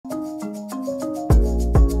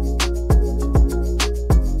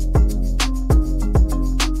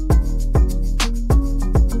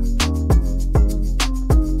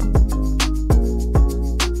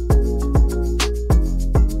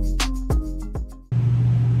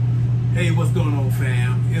Hey, what's going on,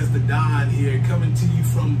 fam? It's the Don here, coming to you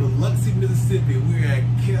from Biloxi, Mississippi. We're at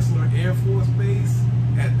Kessler Air Force Base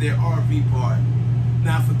at their RV park.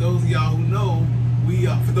 Now, for those of y'all who know,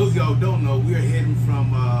 for those of y'all who don't know, we are heading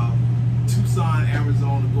from Tucson,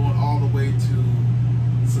 Arizona, going all the way to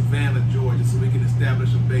Savannah, Georgia, so we can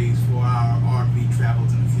establish a base for our RV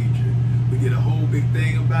travels in the future. We did a whole big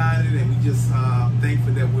thing about it, and we just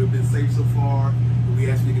thankful that we've been safe so far. And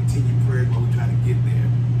we ask you to continue prayers while we try to get there.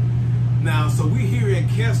 Now, so we're here at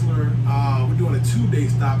Kessler. We're doing a 2-day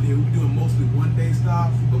stop here. We're doing mostly 1-day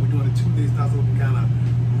stops, but we're doing a 2-day stop so we can kind of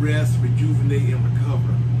rest, rejuvenate, and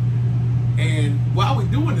recover. And while we're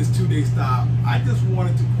doing this 2-day stop, I just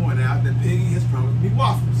wanted to point out that Peggy has promised me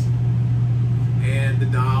waffles. And the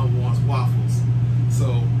Don wants waffles.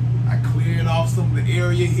 So I cleared off some of the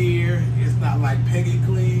area here. It's not like Peggy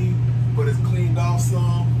clean, but it's cleaned off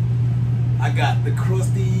some. I got the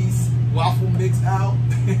Krusteaz waffle mix out.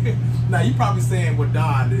 Now you probably saying, well,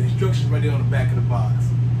 Don, the instructions right there on the back of the box.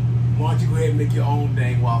 Why don't you go ahead and make your own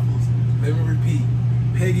dang waffles? Let me repeat,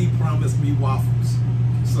 Peggy promised me waffles.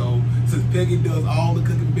 So since Peggy does all the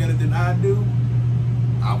cooking better than I do,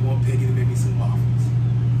 I want Peggy to make me some waffles.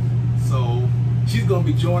 So she's gonna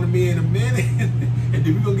be joining me in a minute, and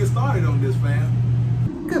then we're gonna get started on this,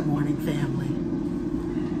 fam. Good morning, family.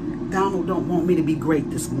 Donald don't want me to be great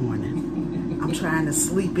this morning. I'm trying to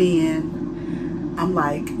sleep in. I'm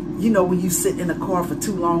like, you know, when you sit in a car for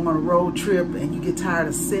too long on a road trip and you get tired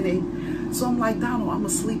of sitting. So I'm like, Donald, I'm gonna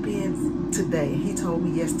sleep in today. And he told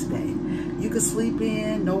me yesterday, you can sleep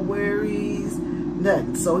in, no worries,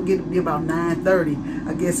 nothing. So it get to be about 9:30.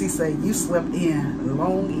 I guess he say, you slept in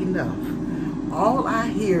long enough. All I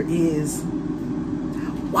hear is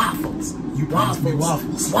waffles. You promised me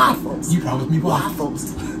waffles. Waffles. You promised me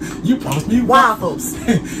waffles. You promised me waffles.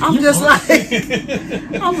 I'm just like,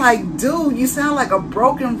 I'm like, dude, you sound like a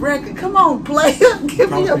broken record. Come on, player,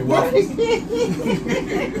 give me a break.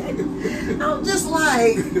 I'm just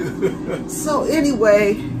like, so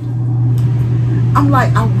anyway, I'm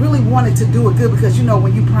like, I really wanted to do it good because you know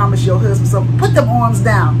when you promise your husband something, put them arms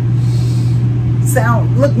down.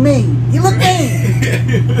 Look mean. You look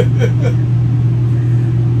mean.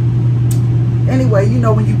 Anyway, you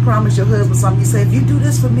know when you promise your husband something, you say, if you do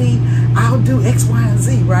this for me, I'll do X, Y, and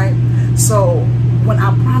Z, right? So when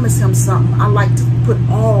I promise him something, I like to put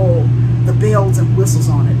all the bells and whistles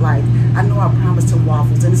on it. Like, I know I promised him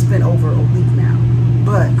waffles, and it's been over a week now.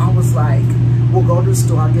 But I was like, we'll go to the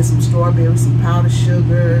store, I'll get some strawberries, some powdered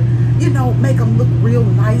sugar, you know, make them look real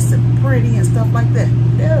nice and pretty and stuff like that.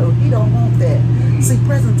 No, he don't want that. See,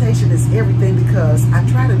 presentation is everything because I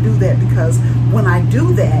try to do that because when I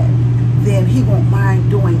do that, then he won't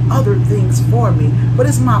mind doing other things for me. But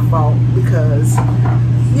it's my fault because,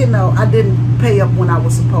 you know, I didn't pay up when I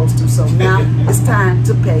was supposed to. So now it's time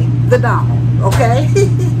to pay the Donald, okay?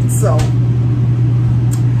 So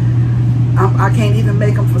I can't even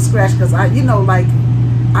make them from scratch because I, you know, like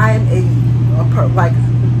I am like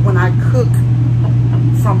when I cook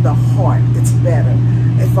from the heart, it's better.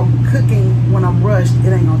 If I'm cooking when I'm rushed,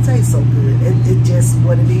 it ain't gonna taste so good. It's just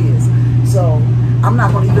what it is. So I'm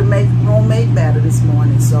not gonna even make homemade batter this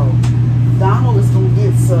morning. So Donald is gonna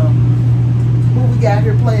get some. What we got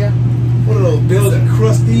here, player? What are those building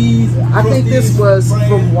Krusteaz? I think this was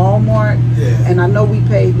from Walmart, yeah. And I know we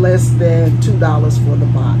paid less than $2 for the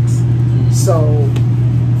box. So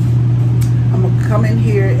I'm gonna come in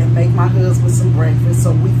here and make my husband some breakfast.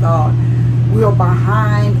 So we thought we were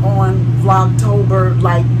behind on Vlogtober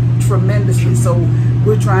like tremendously. So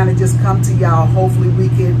we're trying to just come to y'all. Hopefully we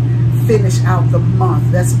can finish out the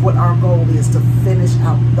month. That's what our goal is, to finish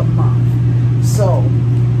out the month. So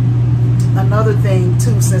another thing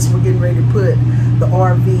too, since we're getting ready to put the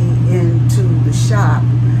RV into the shop,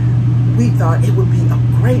 we thought it would be a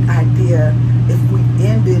great idea if we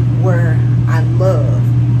ended where I love,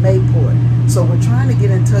 Mayport. So we're trying to get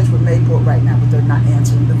in touch with Mayport right now, but they're not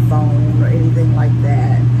answering the phone or anything like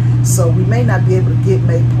that. So we may not be able to get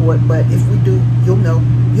Mayport, but if we do, you'll know.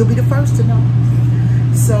 You'll be the first to know.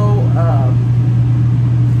 So I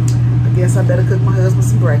guess I better cook my husband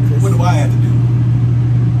some breakfast. What do I have to do?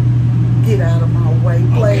 Get out of my way,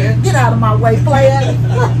 player. Okay. Get out of my way, player.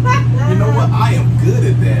 You know what? I am good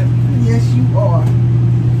at that. Yes, you are.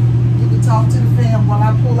 You can talk to the fam while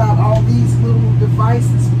I pull out all these little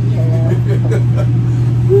devices we have.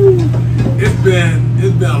 It's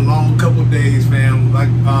been a long couple of days, fam. Like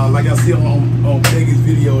I see on Peggy's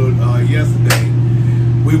video yesterday.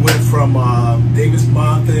 We went from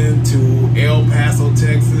Davis-Monthan to El Paso,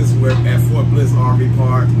 Texas. We're at Fort Bliss RV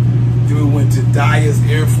Park. Then we went to Dyess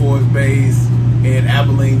Air Force Base in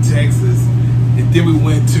Abilene, Texas. And Then we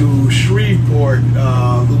went to Shreveport,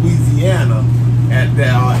 Louisiana, at the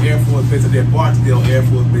Air Force Base, at their Barksdale Air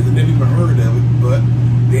Force Base. I never even heard of it, but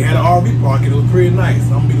they had an RV park and it was pretty nice.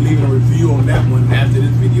 I'm gonna be leaving a review on that one after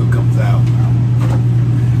this video comes out.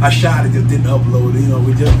 I shot it, just didn't upload it. You know,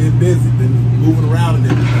 we just been busy, been moving around and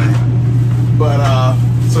everything. But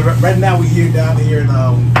so right now we're here down here in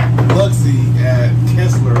Biloxi at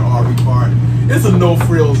Kessler RV Park. It's a no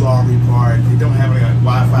frills RV park. They don't have any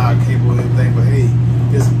Wi-Fi cable or anything, but hey,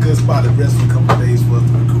 it's a good spot to rest for a couple of days for us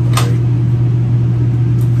to recuperate.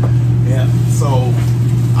 Yeah, so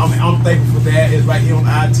I'm thankful for that. It's right here on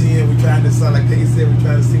I-10. We're trying to, like Peggy said, we're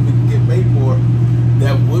trying to see if we can get Mayport.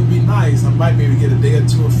 That would be nice. I might be able to get a day or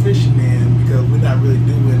two of fishing in because we're not really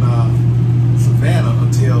doing Savannah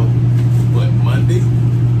until what, Monday?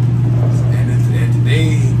 And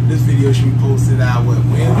today, this video should be posted out what,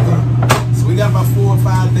 Wednesday? So we got about 4 or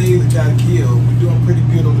 5 days to try to kill. We're doing pretty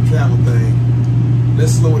good on the travel thing.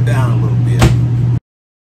 Let's slow it down a little bit.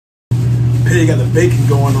 Peggy got the bacon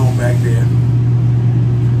going on back there.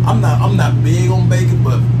 I'm not big on bacon,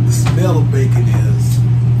 but the smell of bacon is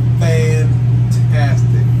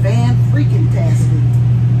fantastic. Fan-freaking-tastic.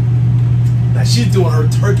 Now she's doing her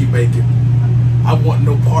turkey bacon. I want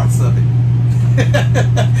no parts of it.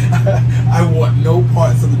 I want no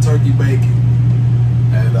parts of the turkey bacon.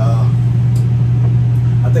 And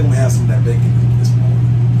I think we'll have some of that bacon this morning.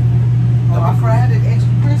 Oh, I fried it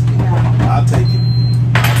extra crispy now. I'll take it.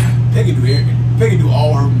 Peggy do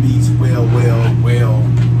all her meats well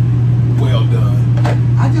done.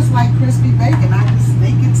 I just like crispy bacon. I just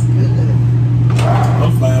think it's good.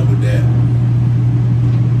 I'm fine with that.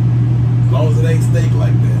 As long as it ain't steak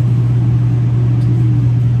like that.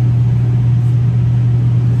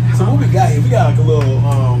 So what we got here? We got like a little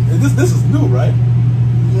this is new, right?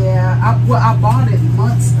 Yeah, I bought it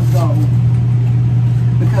months ago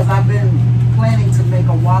because I've been planning to make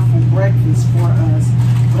a waffle breakfast for us,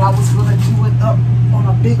 but I was gonna do it up on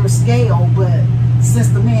a bigger scale, but since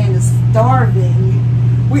the man is starving.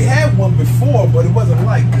 We had one before, but it wasn't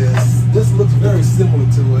like this. This looks very similar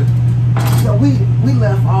to it. So we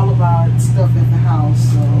left all of our stuff at the house,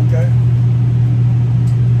 so. Okay.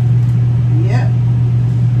 Yeah.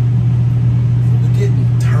 We're getting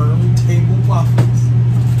turntable waffles.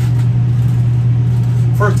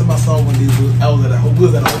 First time I saw one of these, we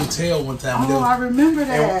was at a hotel one time. Oh, I remember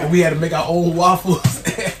that. And we had to make our own waffles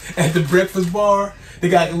at the breakfast bar. They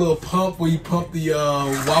got a little pump where you pump the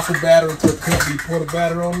waffle batter into a cup, you pour the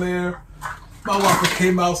batter on there. My waffle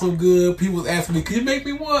came out so good. People was asking me, "Can you make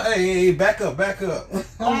me one?" Hey, back up, back up.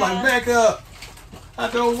 I'm like, back up. I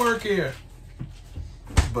don't work here.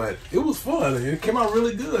 But it was fun. It came out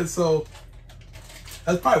really good. So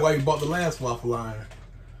that's probably why you bought the last waffle iron.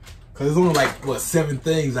 Because there's only like, what, 7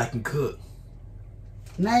 things I can cook.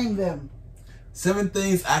 Name them. 7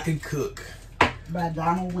 things I can cook. By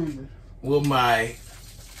Donald Wimber. Well, my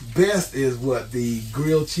best is what? The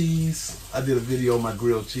grilled cheese. I did a video on my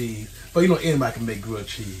grilled cheese. But you know, anybody can make grilled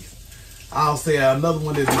cheese. I'll say another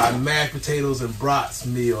one is my mashed potatoes and brats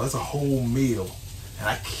meal. That's a whole meal. And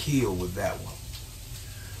I kill with that one.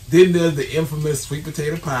 Then there's the infamous sweet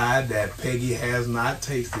potato pie that Peggy has not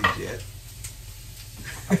tasted yet.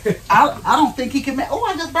 I don't think he can make. Oh,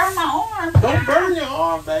 I just burned my arm. Don't burn your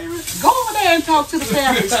arm, baby. Go over there and talk to the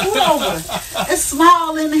family. Scoot over. It's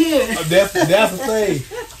small in here. That's the thing.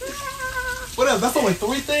 What else? That's only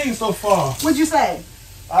 3 things so far. What'd you say?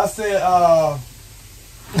 I said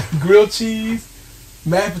grilled cheese,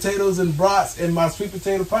 mashed potatoes and brats, and my sweet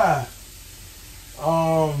potato pie.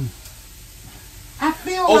 I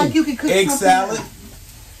feel like you could cook egg something salad.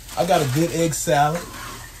 else. I got a good egg salad.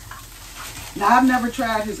 Now, I've never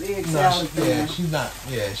tried his egg salad. She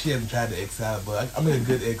hasn't tried the egg salad, but I made a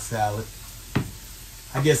good egg salad.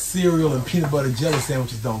 I guess cereal and peanut butter jelly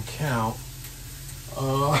sandwiches don't count.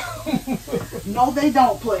 No, they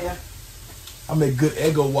don't, player. I make good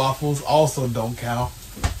Eggo waffles, also don't count.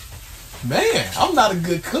 Man, I'm not a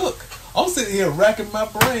good cook. I'm sitting here racking my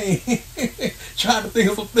brain, trying to think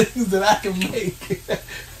of some things that I can make.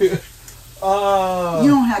 You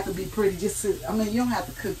don't have to be pretty. Just sit. I mean, you don't have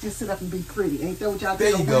to cook. Just sit up and be pretty. Ain't that what y'all do?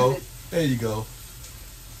 There you go. There you go.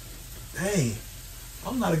 Dang,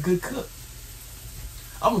 I'm not a good cook.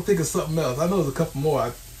 I'm gonna think of something else. I know there's a couple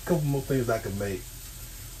more things I can make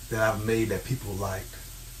that I've made that people liked.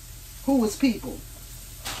 Who is people?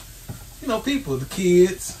 You know, people, the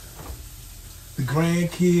kids, the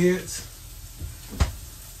grandkids.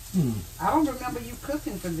 I don't remember you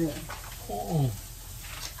cooking for them. Oh.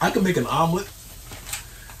 I can make an omelet.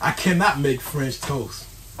 I cannot make French toast.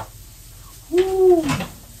 Ooh.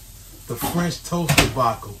 The French toast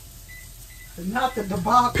debacle. Not the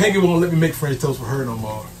debacle. Peggy won't let me make French toast for her no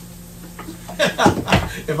more.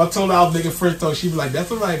 If I told her I was making French toast, she'd be like,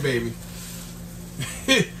 "That's all right, baby.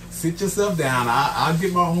 Sit yourself down. I'll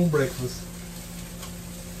get my own breakfast."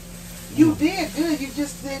 You did good. You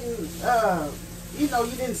just didn't, you know,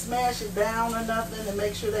 you didn't smash it down or nothing and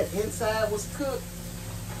make sure that inside was cooked.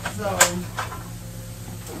 So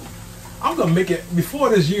I'm gonna make it before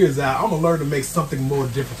this year is out. I'm gonna learn to make something more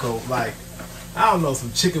difficult, like I don't know,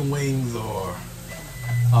 some chicken wings or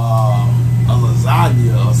a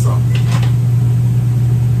lasagna or something.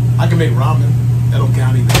 I can make ramen. That don't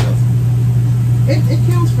count either, does it? it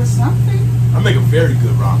counts for something. I make a very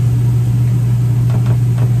good ramen.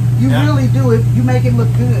 You really do it. You make it look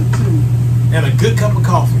good too. And a good cup of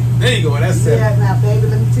coffee. There you go. That's it. Yeah, now baby,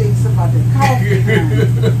 let me tell you something about that coffee.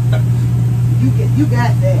 You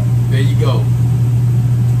got that. There you go.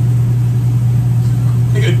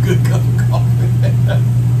 Make a good cup of coffee.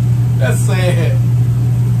 That's sad.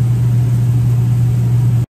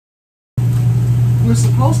 We're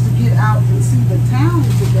supposed to get out and see the town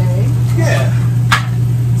today. Yeah.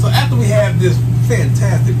 So after we have this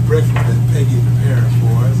fantastic breakfast that Peggy is preparing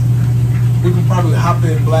for us, we can probably hop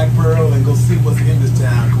in Black Pearl and go see what's in this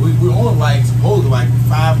town. We're only like supposedly like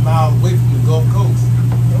 5 miles away from the Gulf Coast.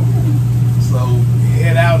 So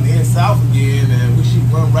head out and head south again, and we should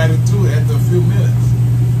run right into it after a few minutes.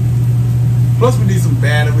 Plus we need some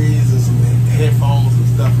batteries and some headphones and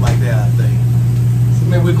stuff like that, I think. So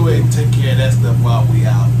maybe we'll go ahead and take care of that stuff while we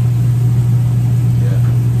out. Yeah.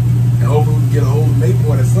 And hopefully we can get a hold of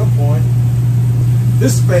Mayport at some point.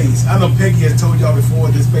 This space, I know Peggy has told y'all before,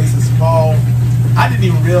 this space is small. I didn't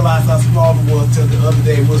even realize how small it was until the other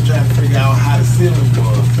day. We was trying to figure out how the ceiling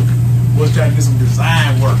was. We was trying to do some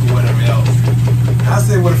design work or whatever else. I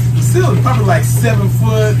said, well, the ceiling is probably like 7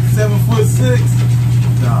 foot, 7'6".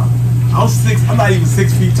 No, I'm not even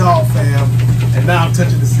 6 feet tall, fam, and now I'm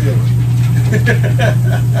touching the ceiling.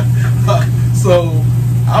 So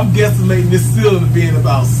I'm guesstimating this ceiling to being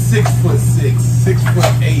about 6'6",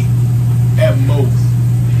 6'8" at most.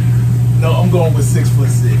 No, I'm going with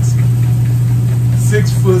 6'6".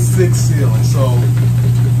 6'6" ceiling. So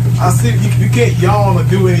I see you can't yawn or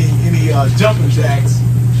do any jumping jacks.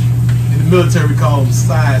 In the military, we call them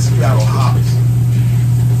side straddle hops.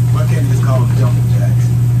 Why can't you just call them jumping jacks?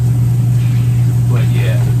 But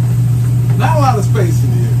yeah, not a lot of space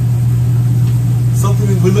in here.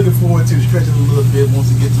 Something we're looking forward to stretching a little bit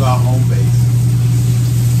once we get to our home base.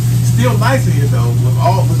 Still nice in here though, with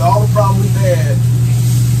all the problems we've had.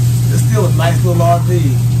 It's still a nice little RV.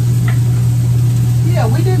 Yeah,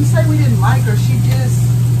 we didn't say we didn't like her. She just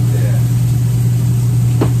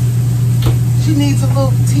she needs a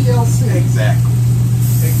little TLC. Exactly.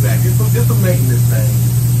 It's a maintenance thing.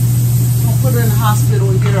 Don't put her in the hospital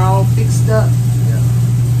and get her all fixed up. Yeah.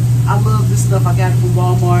 I love this stuff. I got it from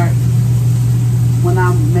Walmart. When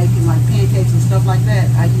I'm making like pancakes and stuff like that,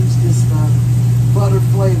 I use this butter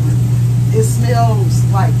flavor. It smells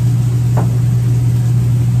like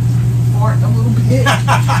fart a little bit.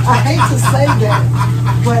 I hate to say that,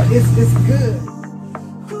 but it's good.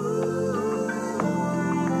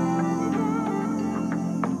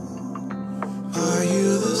 Are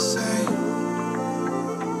you the same?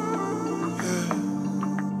 Yeah.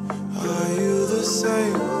 Are you the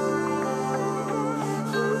same?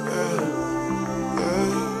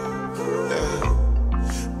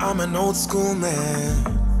 I'm an old school man.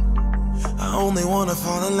 I only wanna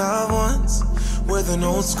fall in love once with an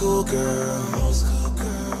old school girl. Old school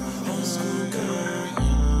girl, old school girl.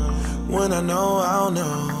 When I know, I'll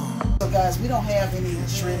know. So guys, we don't have any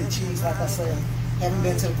shredded cheese, like I said. Haven't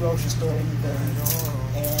been to the grocery store anything.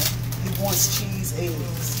 And he wants cheese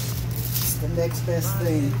eggs. It's the next best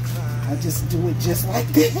thing. I just do it just like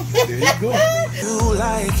that. There you go. You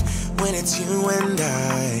like when it's you and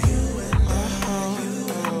I.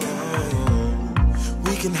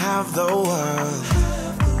 We can have the world.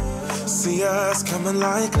 See us coming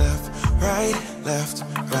like left,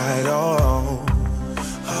 right, oh.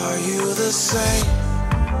 Are you the same?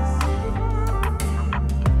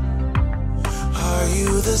 Are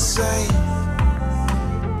you the same?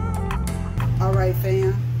 All right,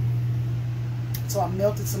 fam. So I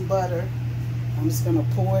melted some butter. I'm just gonna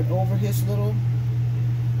pour it over his little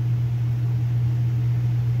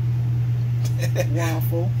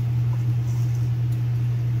waffle.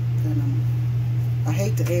 And I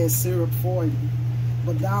hate to add syrup for you,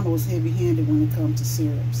 but Donald was heavy-handed when it comes to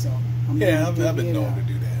syrup, so I'm Yeah, gonna I've been known to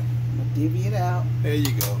do that. I'm gonna divvy it out. There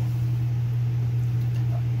you go.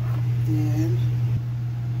 And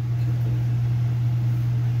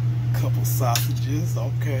Couple sausages.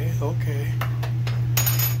 Okay.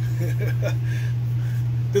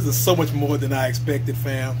 This is so much more than I expected,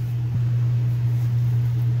 fam.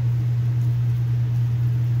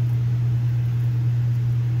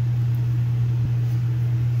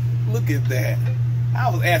 Look at that. I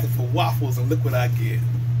was asking for waffles and look what I get.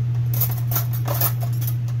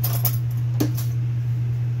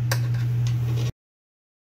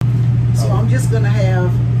 So I'm just gonna have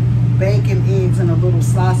bacon, eggs, and a little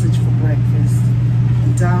sausage for breakfast.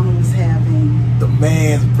 And Donald is having the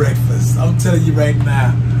man's breakfast. I'm telling you right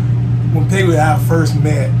now, when Peggy and I first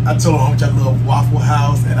met, I told her how much I love Waffle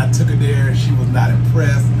House, and I took her there and she was not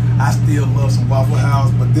impressed. I still love some Waffle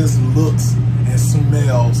House, but this looks and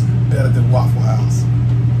smells better than Waffle House.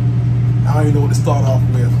 I don't even know what to start off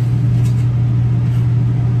with.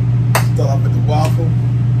 Start off with the waffle.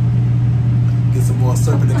 Get some more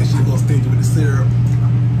syrup in there because she's a little stingy with the syrup.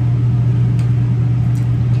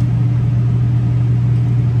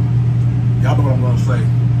 Y'all know what I'm gonna say.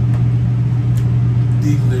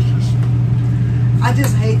 Delicious. I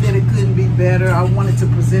just hate that it couldn't be better. I wanted to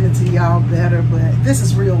present it to y'all better, but this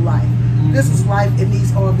is real life. This is life in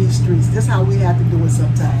these RV streets. This is how we have to do it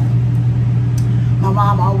sometimes. My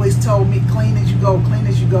mom always told me, clean as you go, clean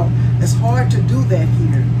as you go. It's hard to do that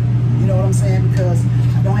here. You know what I'm saying? Because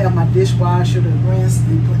I don't have my dishwasher to rinse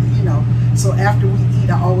and put, you know. So after we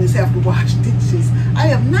eat, I always have to wash dishes. I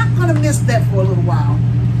am not going to miss that for a little while.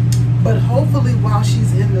 But hopefully while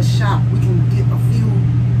she's in the shop, we can get a few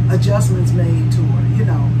adjustments made to her, you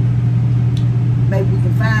know. Maybe we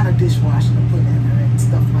can find a dishwasher to put in her and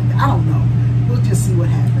stuff like that. I don't know. We'll just see what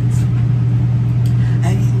happens.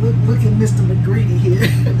 And look at Mr. McGreedy here.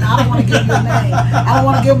 I don't want to give him a name. I don't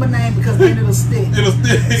want to give him a name because then it'll stick. It'll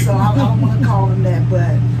stick. So I don't want to call him that.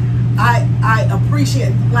 But I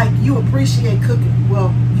appreciate, like you appreciate cooking.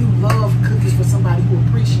 Well, you love cooking for somebody who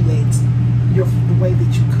appreciates the way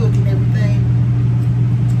that you cook and everything.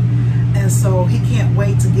 And so he can't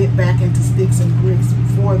wait to get back into sticks and grits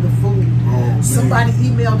for the food. Oh, somebody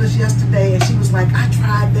emailed us yesterday and she was like, I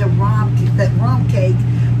tried that rum cake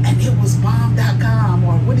and it was bomb.com,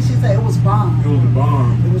 or what did she say? It was bomb. It was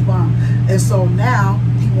bomb. It was bomb. And so now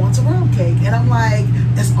he wants a rum cake. And I'm like,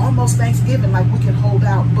 it's almost Thanksgiving, like we can hold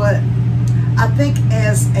out. But I think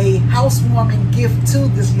as a housewarming gift to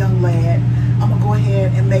this young lad, I'm going to go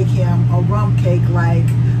ahead and make him a rum cake like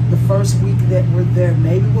the first week that we're there.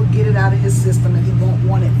 Maybe we'll get it out of his system and he won't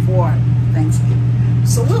want it for Thanksgiving.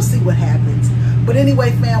 So we'll see what happens. But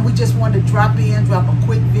anyway, fam, we just wanted to drop a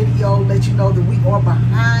quick video, let you know that we are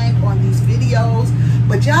behind on these videos.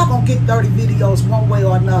 But y'all gonna get 30 videos one way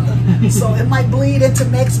or another. So it might bleed into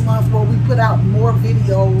next month where we put out more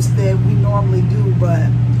videos than we normally do. But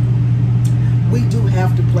we do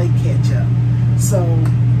have to play catch up. So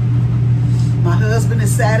my husband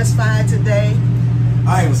is satisfied today.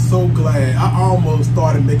 I am so glad. I almost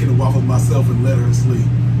started making the waffles myself and let her sleep.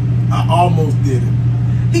 I almost did it.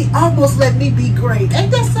 He almost let me be great.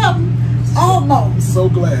 Ain't that something? Almost. So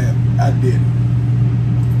glad I did it.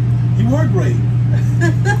 You were great.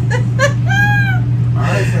 All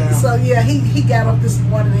right, fam. So yeah, he got up this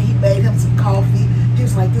morning and he made him some coffee. He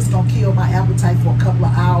was like, this is gonna kill my appetite for a couple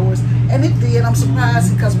of hours. And it did. I'm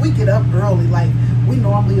surprised because we get up early. Like we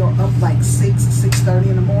normally are up like 6:30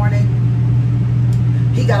 in the morning.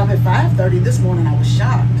 He got up at 5:30 this morning. I was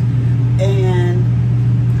shocked. And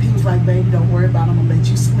he was like, baby, don't worry about it. I'm going to let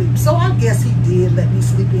you sleep. So I guess he did let me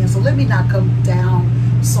sleep in. So let me not come down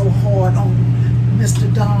so hard on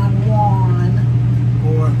Mr. Don Juan.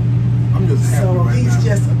 Boy, I'm just happy right now. So he's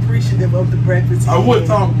just appreciative of the breakfast. I would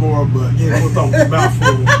talk more, but you know, I would talk with my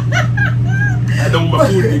food. I don't want my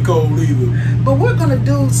food to be cold either. But we're going to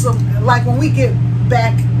do some, like when we get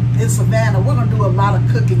back in Savannah, we're going to do a lot of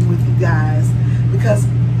cooking with you guys. Because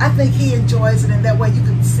I think he enjoys it, and that way you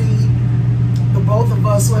can see the both of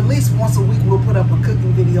us. So at least once a week we'll put up a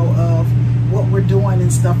cooking video of what we're doing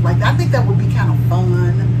and stuff like that. I think that would be kind of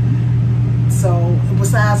fun. So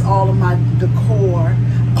besides all of my decor,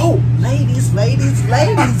 oh, ladies, let me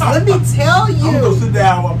tell you. I'm gonna sit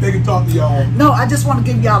down while Peggy talk to y'all. No, I just want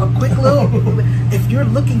to give y'all a quick little. If you're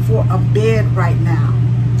looking for a bed right now,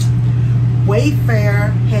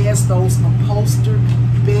 Wayfair has those upholstered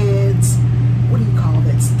beds. What do you call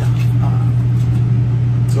that stuff?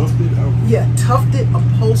 Tufted? Yeah, tufted,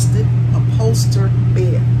 upholstered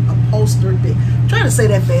bed. I'm trying to say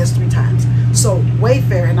that fast 3 times. So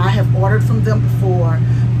Wayfair, and I have ordered from them before,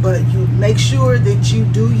 but you make sure that you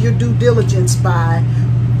do your due diligence by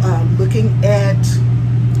looking at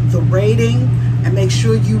the rating and make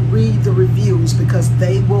sure you read the reviews because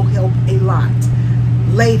they will help a lot.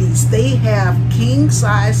 Ladies, they have king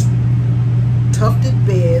size tufted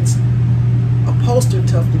beds, upholstered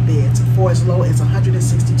tufted beds for as low as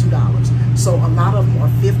 $162. So a lot of them are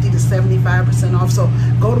 50 to 75% off. So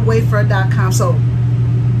go to wayfair.com. So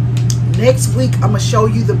next week I'm gonna show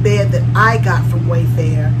you the bed that I got from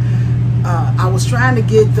Wayfair. I was trying to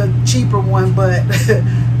get the cheaper one, but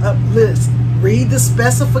let's read the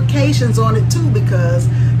specifications on it too, because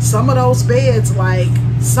some of those beds, like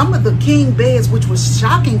some of the king beds, which was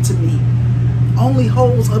shocking to me, only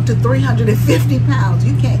holds up to 350 pounds.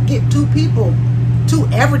 You can't get two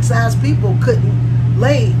average size people couldn't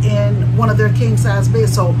lay in one of their king size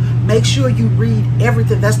beds. So make sure you read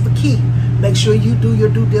everything. That's the key. Make sure you do your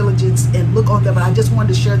due diligence and look on them. But I just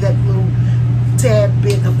wanted to share that little tad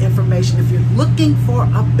bit of information. If you're looking for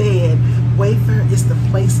a bed, Wayfair is the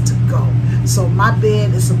place to go. So my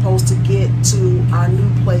bed is supposed to get to our new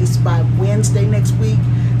place by Wednesday next week.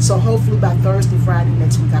 So hopefully by Thursday, Friday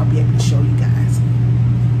next week, I'll be able to show you guys.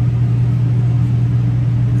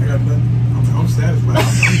 I got nothing. I'm satisfied.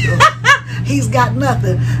 He's got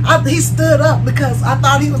nothing. He stood up because I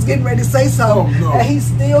thought he was getting ready to say something. Oh, no. And he's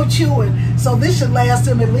still chewing. So this should last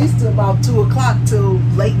him at least to about 2 o'clock till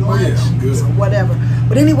late lunch. Yeah, I'm good. So whatever.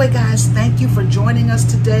 But anyway, guys, thank you for joining us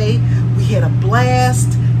today. We had a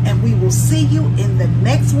blast, and we will see you in the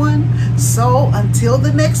next one. So until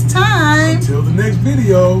the next time. Until the next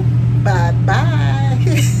video. Bye-bye.